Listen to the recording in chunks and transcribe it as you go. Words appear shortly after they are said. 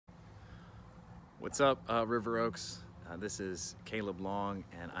What's up, RiverOaks? This is Caleb Long,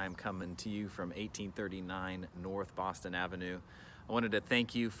 and I'm coming to you from 1839 North Boston Avenue. I wanted to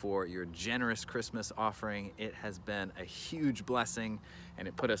thank you for your generous Christmas offering. It has been a huge blessing, and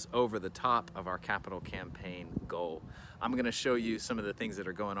it put us over the top of our capital campaign goal. I'm going to show you some of the things that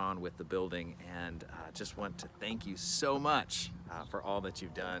are going on with the building, and just want to thank you so much for all that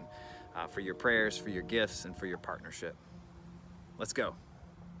you've done, for your prayers, for your gifts, and for your partnership. Let's go.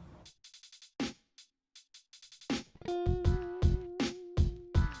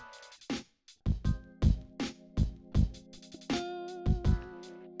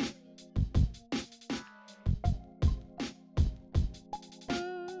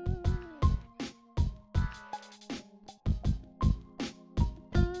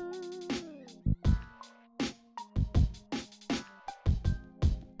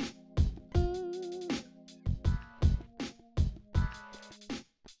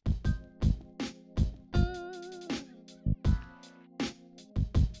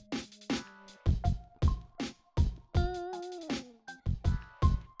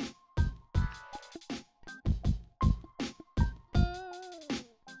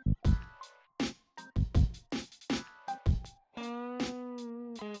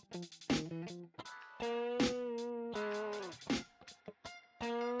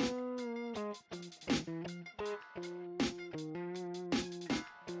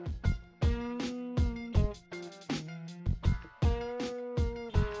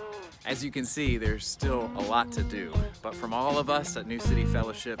 As you can see, there's still a lot to do, but from all of us at New City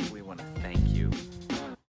Fellowship, we want to thank you.